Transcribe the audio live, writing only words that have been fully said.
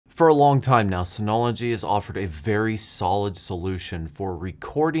For a long time now, Synology has offered a very solid solution for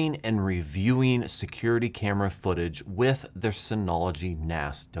recording and reviewing security camera footage with their Synology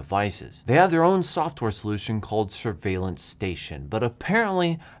NAS devices. They have their own software solution called Surveillance Station, but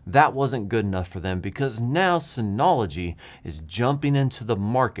apparently that wasn't good enough for them because now Synology is jumping into the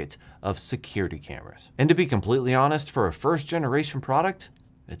market of security cameras. And to be completely honest, for a first generation product,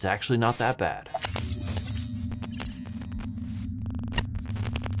 it's actually not that bad.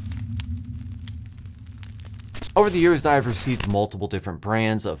 Over the years, I've received multiple different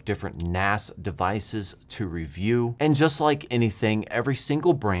brands of different NAS devices to review. And just like anything, every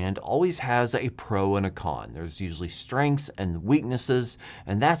single brand always has a pro and a con. There's usually strengths and weaknesses,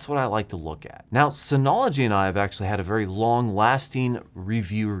 and that's what I like to look at. Now, Synology and I have actually had a very long-lasting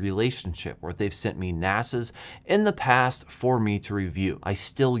review relationship where they've sent me NASs in the past for me to review. I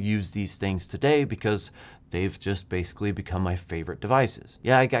still use these things today because they've just basically become my favorite devices.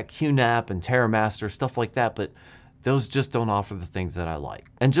 Yeah, I got QNAP and TerraMaster, stuff like that, but those just don't offer the things that I like.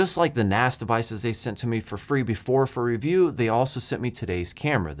 And just like the NAS devices they sent to me for free before for review, they also sent me today's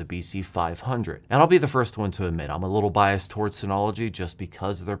camera, the BC500. And I'll be the first one to admit, I'm a little biased towards Synology just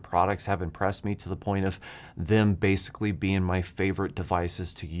because their products have impressed me to the point of them basically being my favorite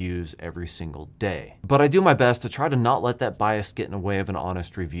devices to use every single day. But I do my best to try to not let that bias get in the way of an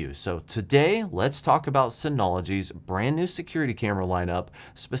honest review. So today, let's talk about Synology's brand new security camera lineup,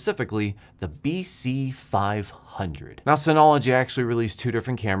 specifically the BC500. Now, Synology actually released two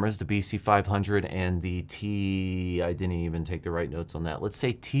different cameras, the BC500 and the I didn't even take the right notes on that. Let's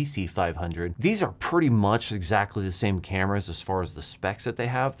say TC500. These are pretty much exactly the same cameras as far as the specs that they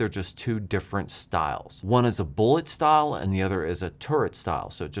have. They're just two different styles. One is a bullet style and the other is a turret style.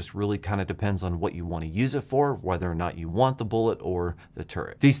 So it just really kind of depends on what you want to use it for, whether or not you want the bullet or the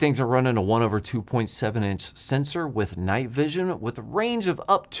turret. These things are running a 1/2.7-inch sensor with night vision with a range of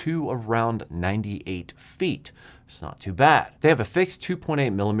up to around 98 feet. It's not too bad. They have a fixed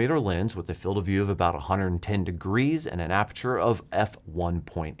 2.8mm lens with a field of view of about 110 degrees and an aperture of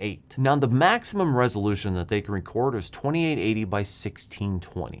f1.8. Now, the maximum resolution that they can record is 2880 by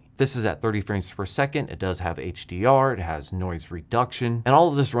 1620. This is at 30 frames per second. It does have HDR, it has noise reduction, and all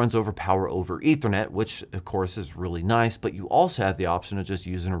of this runs over power over Ethernet, which of course is really nice, but you also have the option of just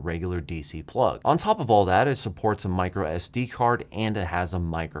using a regular DC plug. On top of all that, it supports a micro SD card and it has a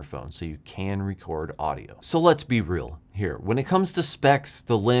microphone, so you can record audio. So let's be real here. When it comes to specs,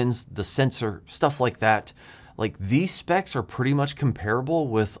 the lens, the sensor, stuff like that, like these specs are pretty much comparable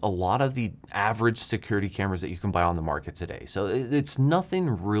with a lot of the average security cameras that you can buy on the market today. So it's nothing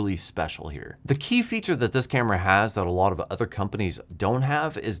really special here. The key feature that this camera has that a lot of other companies don't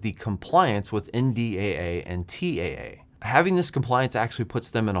have is the compliance with NDAA and TAA. Having this compliance actually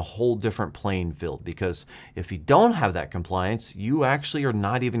puts them in a whole different playing field because if you don't have that compliance, you actually are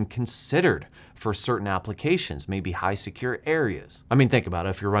not even considered for certain applications, maybe high secure areas. I mean, think about it.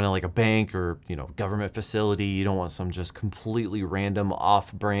 If you're running like a bank or, government facility, you don't want some just completely random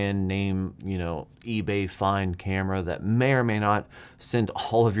off-brand name, eBay find camera that may or may not send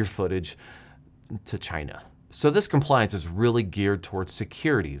all of your footage to China. So this compliance is really geared towards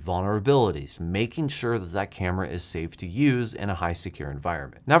security, vulnerabilities, making sure that that camera is safe to use in a high secure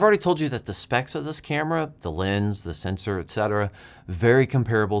environment. Now, I've already told you that the specs of this camera, the lens, the sensor, etc., very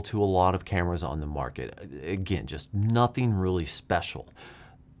comparable to a lot of cameras on the market. Again, just nothing really special,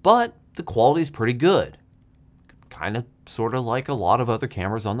 but the quality is pretty good. Kind of sort of like a lot of other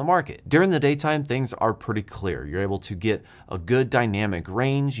cameras on the market. During the daytime, things are pretty clear. You're able to get a good dynamic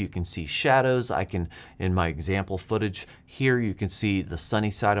range. You can see shadows. In my example footage here, you can see the sunny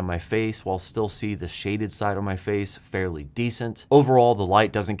side of my face while still see the shaded side of my face fairly decent. Overall, the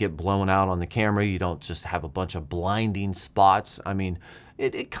light doesn't get blown out on the camera. You don't just have a bunch of blinding spots. I mean,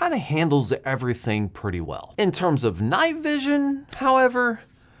 it kind of handles everything pretty well. In terms of night vision, however,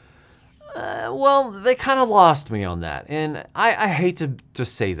 well, they kind of lost me on that. And I hate to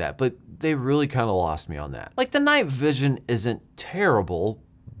say that, but they really kind of lost me on that. Like, the night vision isn't terrible,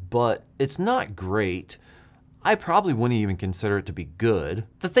 but it's not great. I probably wouldn't even consider it to be good.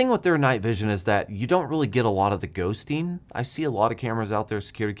 The thing with their night vision is that you don't really get a lot of the ghosting. I see a lot of cameras out there,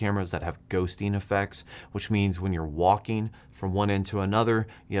 security cameras, that have ghosting effects, which means when you're walking from one end to another,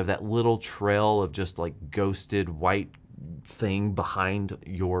 you have that little trail of just like ghosted white thing behind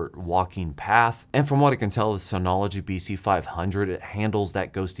your walking path. And from what I can tell, the Synology BC500, it handles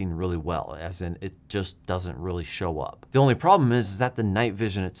that ghosting really well, as in it just doesn't really show up. The only problem is that the night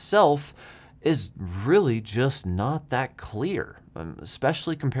vision itself is really just not that clear,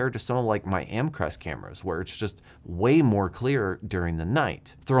 especially compared to some of like my Amcrest cameras, where it's just way more clear during the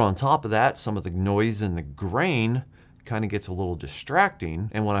night. Throw on top of that some of the noise and the grain kind of gets a little distracting.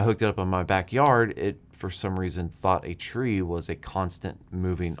 And when I hooked it up in my backyard, it for some reason thought a tree was a constant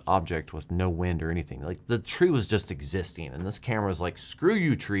moving object with no wind or anything. Like the tree was just existing, and this camera is like, screw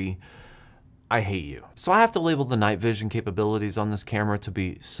you, tree. I hate you. So I have to label the night vision capabilities on this camera to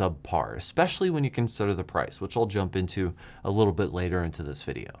be subpar, especially when you consider the price, which I'll jump into a little bit later into this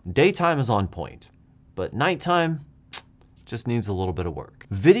video. Daytime is on point, but nighttime just needs a little bit of work.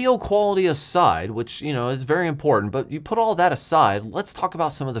 Video quality aside, which, you know, is very important, but you put all that aside, let's talk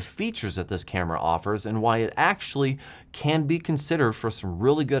about some of the features that this camera offers and why it actually can be considered for some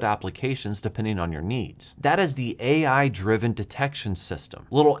really good applications depending on your needs. That is the AI-driven detection system.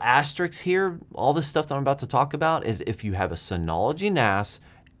 Little asterisks here, all this stuff that I'm about to talk about is if you have a Synology NAS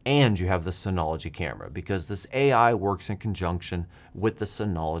and you have the Synology camera, because this AI works in conjunction with the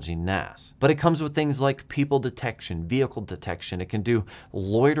Synology NAS. But it comes with things like people detection, vehicle detection. It can do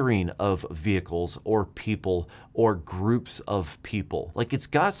loitering of vehicles or people or groups of people. Like, it's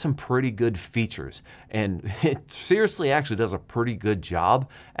got some pretty good features, and it seriously actually does a pretty good job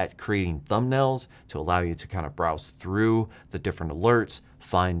at creating thumbnails to allow you to kind of browse through the different alerts,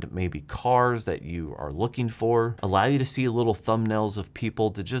 find maybe cars that you are looking for, allow you to see little thumbnails of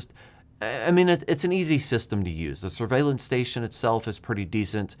people to just, I mean, it's an easy system to use. The surveillance station itself is pretty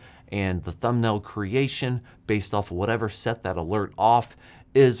decent, and the thumbnail creation based off of whatever set that alert off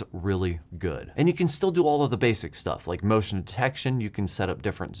is really good. And you can still do all of the basic stuff like motion detection. You can set up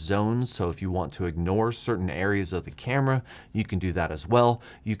different zones. So if you want to ignore certain areas of the camera, you can do that as well.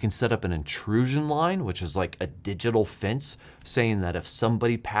 You can set up an intrusion line, which is like a digital fence, saying that if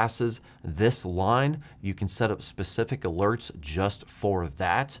somebody passes this line, you can set up specific alerts just for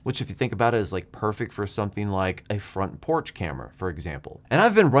that, which if you think about it is like perfect for something like a front porch camera, for example. And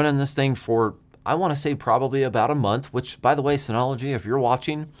I've been running this thing for, I want to say probably about a month, which, by the way, Synology, if you're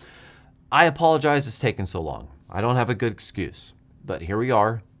watching, I apologize it's taken so long. I don't have a good excuse, but here we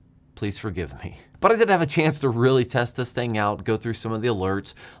are. Please forgive me. But I did have a chance to really test this thing out, go through some of the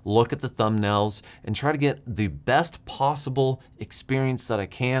alerts, look at the thumbnails, and try to get the best possible experience that I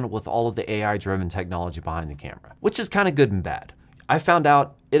can with all of the AI-driven technology behind the camera, which is kind of good and bad. I found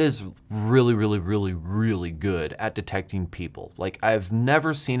out it is really, really, really, really good at detecting people. Like, I've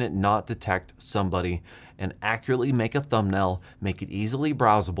never seen it not detect somebody and accurately make a thumbnail, make it easily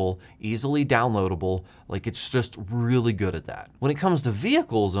browsable, easily downloadable. Like, it's just really good at that. When it comes to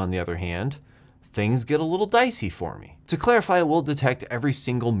vehicles, on the other hand, things get a little dicey for me. To clarify, it will detect every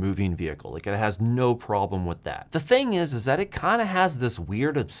single moving vehicle. Like, it has no problem with that. The thing is that it kind of has this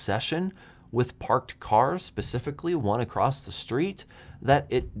weird obsession with parked cars, specifically one across the street, that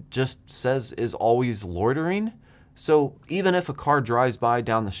it just says is always loitering. So even if a car drives by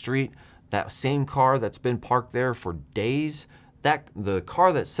down the street, that same car that's been parked there for days, the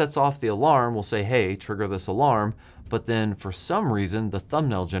car that sets off the alarm will say, hey, trigger this alarm. But then for some reason, the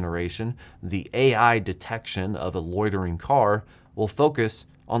thumbnail generation, the AI detection of a loitering car, will focus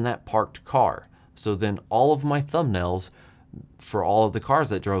on that parked car. So then all of my thumbnails for all of the cars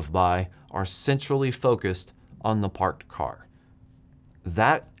that drove by are centrally focused on the parked car.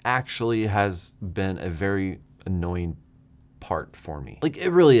 That actually has been a very annoying part for me. Like, it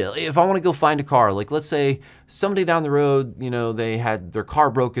really is. If I want to go find a car, like let's say somebody down the road, you know, they had their car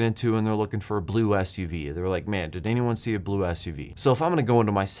broken into and they're looking for a blue SUV. They're like, man, did anyone see a blue SUV? So if I'm going to go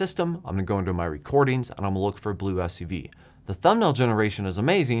into my system, I'm going to go into my recordings and I'm going to look for a blue SUV. The thumbnail generation is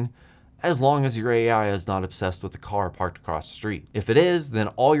amazing, as long as your AI is not obsessed with the car parked across the street. If it is, then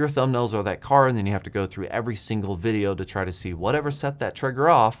all your thumbnails are that car, and then you have to go through every single video to try to see whatever set that trigger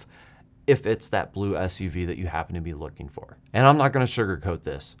off, if it's that blue SUV that you happen to be looking for. And I'm not gonna sugarcoat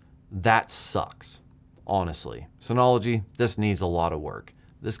this. That sucks, honestly. Synology, this needs a lot of work.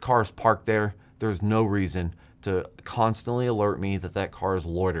 This car is parked there. There's no reason to constantly alert me that that car is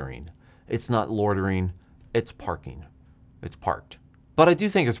loitering. It's not loitering, it's parking. It's parked. But I do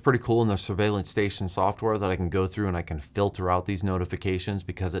think it's pretty cool in the surveillance station software that I can go through and I can filter out these notifications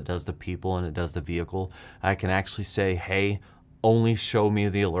because it does the people and it does the vehicle. I can actually say, hey, only show me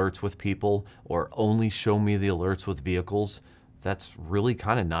the alerts with people or only show me the alerts with vehicles. That's really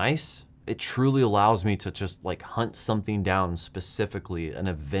kind of nice. It truly allows me to just like hunt something down specifically, an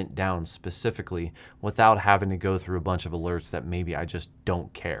event down specifically, without having to go through a bunch of alerts that maybe I just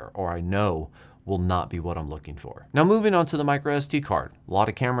don't care or I know will not be what I'm looking for. Now moving on to the micro SD card. A lot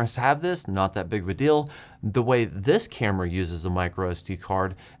of cameras have this, not that big of a deal. The way this camera uses a micro SD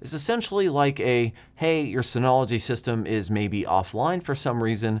card is essentially like a, hey, your Synology system is maybe offline for some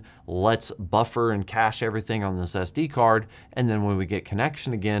reason, let's buffer and cache everything on this SD card, and then when we get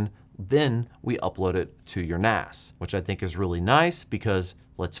connection again, then we upload it to your NAS, which I think is really nice because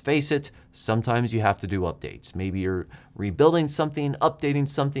let's face it, sometimes you have to do updates. Maybe you're rebuilding something, updating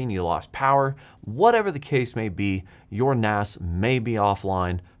something, you lost power, whatever the case may be, your NAS may be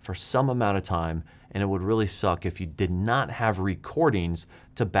offline for some amount of time, and it would really suck if you did not have recordings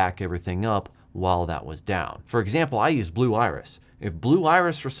to back everything up while that was down. For example, I use Blue Iris. If Blue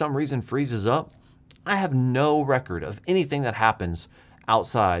Iris for some reason freezes up, I have no record of anything that happens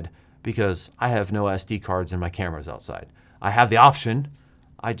outside because I have no SD cards in my cameras outside. I have the option,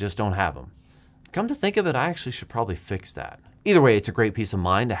 I just don't have them. Come to think of it, I actually should probably fix that. Either way, it's a great peace of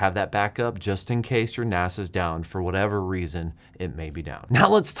mind to have that backup just in case your NAS is down for whatever reason it may be down. Now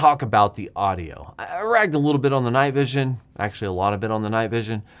let's talk about the audio. I ragged a little bit on the night vision, actually a lot of it on the night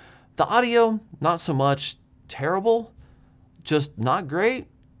vision. The audio, not so much terrible, just not great.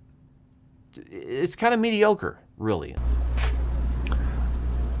 It's kind of mediocre, really.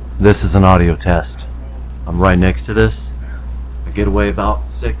 This is an audio test. I'm right next to this. I get away about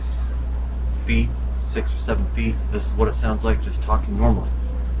 6 feet, 6 or 7 feet. This is what it sounds like just talking normally.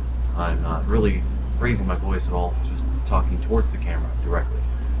 I'm not really raising my voice at all, just talking towards the camera directly.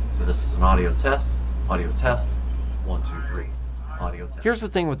 So this is an audio test. Audio test. 1, 2, 3. Audio test. Here's the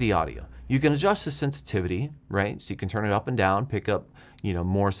thing with the audio. You can adjust the sensitivity, right? So you can turn it up and down, pick up,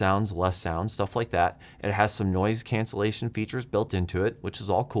 more sounds, less sounds, stuff like that. It has some noise cancellation features built into it, which is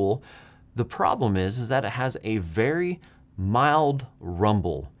all cool. The problem is that it has a very mild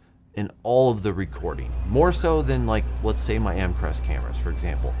rumble in all of the recording, more so than like, let's say my Amcrest cameras, for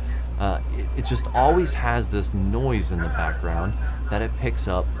example. It just always has this noise in the background that it picks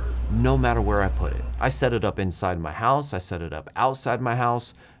up no matter where I put it. I set it up inside my house, I set it up outside my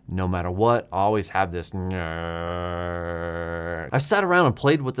house, no matter what, I always have this. I've sat around and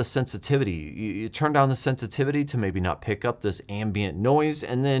played with the sensitivity. You turn down the sensitivity to maybe not pick up this ambient noise,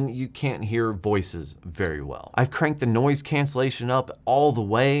 and then you can't hear voices very well. I've cranked the noise cancellation up all the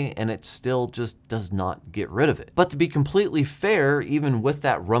way, and it still just does not get rid of it. But to be completely fair, even with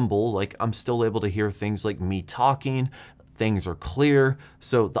that rumble, like I'm still able to hear things like me talking, things are clear,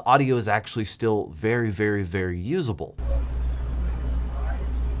 so the audio is actually still very, very, very usable.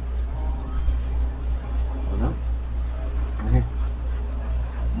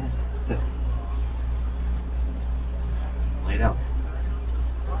 Lay down.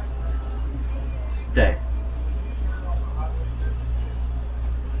 Stay.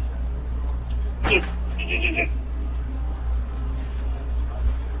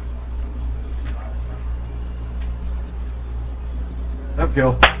 Up,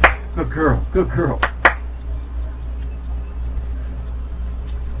 Joe. Good girl. Good girl.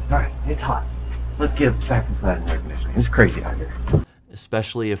 All right, it's hot. Let's get back inside and air conditioning. It's crazy out here.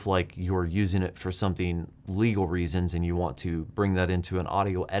 Especially if like you're using it for something legal reasons and you want to bring that into an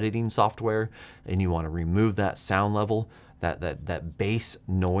audio editing software and you want to remove that sound level, that bass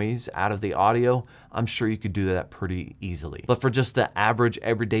noise out of the audio, I'm sure you could do that pretty easily. But for just the average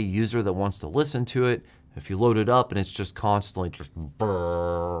everyday user that wants to listen to it, if you load it up and it's just constantly just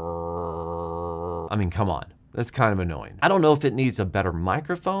brrrr, I mean, come on. That's kind of annoying. I don't know if it needs a better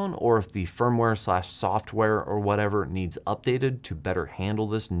microphone or if the firmware / software or whatever needs updated to better handle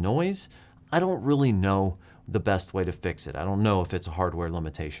this noise. I don't really know the best way to fix it. I don't know if it's a hardware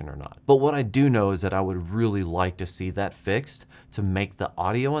limitation or not. But what I do know is that I would really like to see that fixed to make the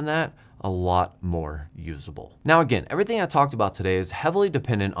audio in that a lot more usable. Now again, everything I talked about today is heavily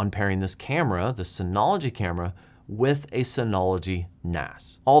dependent on pairing this camera, the Synology camera, with a Synology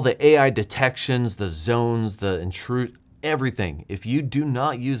NAS. All the AI detections, the zones, the intrude, everything. If you do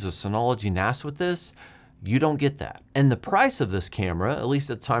not use a Synology NAS with this, you don't get that. And the price of this camera, at least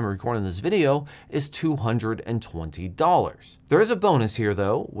at the time of recording this video, is $220. There is a bonus here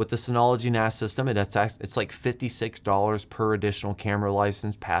though, with the Synology NAS system, it's like $56 per additional camera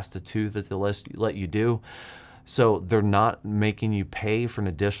license past the 2 that they let you do. So they're not making you pay for an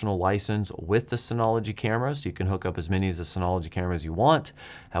additional license with the Synology cameras. You can hook up as many as the Synology cameras you want.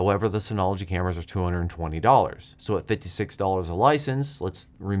 However, the Synology cameras are $220. So at $56 a license, let's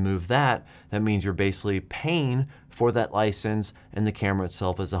remove that. That means you're basically paying for that license and the camera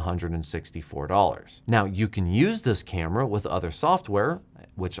itself is $164. Now you can use this camera with other software,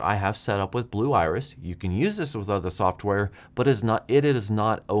 which I have set up with Blue Iris. You can use this with other software, but it is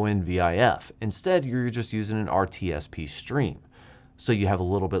not ONVIF. Instead, you're just using an RTSP stream. So you have a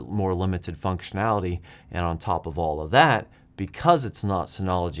little bit more limited functionality. And on top of all of that, because it's not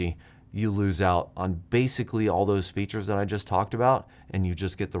Synology, you lose out on basically all those features that I just talked about, and you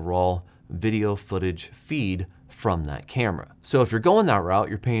just get the raw video footage feed from that camera. So if you're going that route,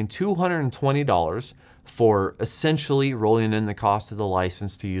 you're paying $220 for essentially rolling in the cost of the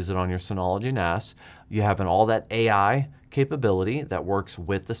license to use it on your Synology NAS. You have all that AI capability that works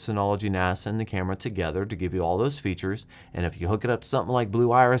with the Synology NAS and the camera together to give you all those features. And if you hook it up to something like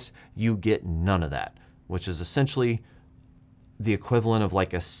Blue Iris, you get none of that, which is essentially the equivalent of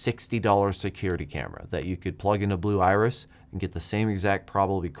like a $60 security camera that you could plug into Blue Iris and get the same exact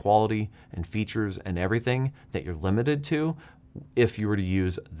probably quality and features and everything that you're limited to if you were to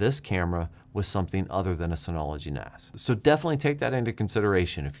use this camera with something other than a Synology NAS. So definitely take that into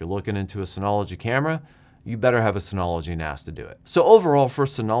consideration. If you're looking into a Synology camera, you better have a Synology NAS to do it. So overall, for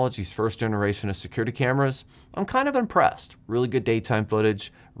Synology's first generation of security cameras, I'm kind of impressed. Really good daytime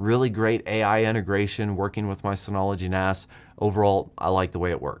footage, really great AI integration working with my Synology NAS. Overall, I like the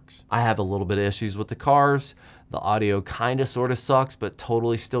way it works. I have a little bit of issues with the cars. The audio kind of sort of sucks, but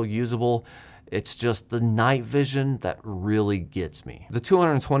totally still usable. It's just the night vision that really gets me. The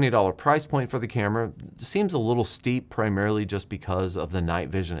 $220 price point for the camera seems a little steep, primarily just because of the night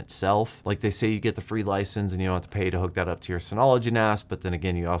vision itself. Like they say, you get the free license and you don't have to pay to hook that up to your Synology NAS, but then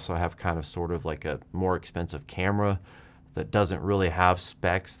again, you also have kind of sort of like a more expensive camera that doesn't really have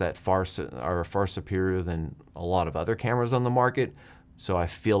specs that are far superior than a lot of other cameras on the market. So I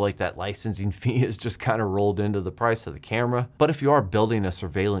feel like that licensing fee is just kind of rolled into the price of the camera. But if you are building a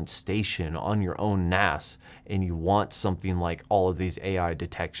surveillance station on your own NAS and you want something like all of these AI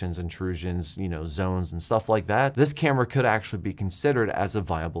detections, intrusions, zones and stuff like that, this camera could actually be considered as a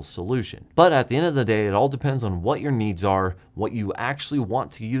viable solution. But at the end of the day, it all depends on what your needs are, what you actually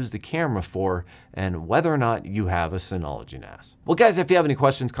want to use the camera for, and whether or not you have a Synology NAS. Well guys, if you have any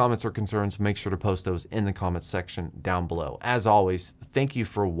questions, comments, or concerns, make sure to post those in the comments section down below. As always, thank you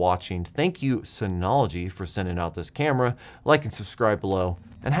for watching. Thank you, Synology, for sending out this camera. Like and subscribe below,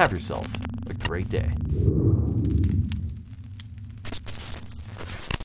 and have yourself a great day.